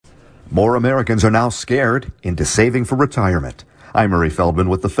More Americans are now scared into saving for retirement. I'm Murray Feldman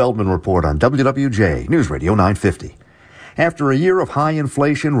with the Feldman Report on WWJ News Radio 950. After a year of high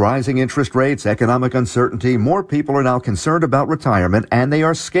inflation, rising interest rates, economic uncertainty, more people are now concerned about retirement, and they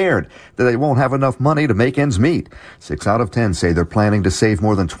are scared that they won't have enough money to make ends meet. 6 out of 10 say they're planning to save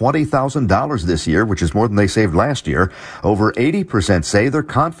more than $20,000 this year, which is more than they saved last year. Over 80% say they're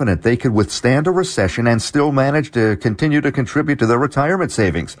confident they could withstand a recession and still manage to continue to contribute to their retirement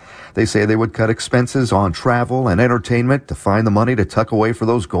savings. They say they would cut expenses on travel and entertainment to find the money to tuck away for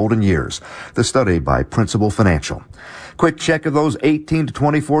those golden years. The study by Principal Financial. Quick check of those 18 to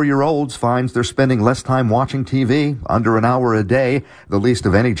 24-year-olds finds they're spending less time watching TV, under an hour a day, the least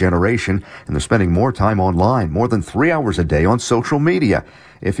of any generation, and they're spending more time online, more than 3 hours a day on social media.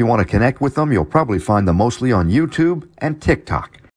 If you want to connect with them, you'll probably find them mostly on YouTube and TikTok.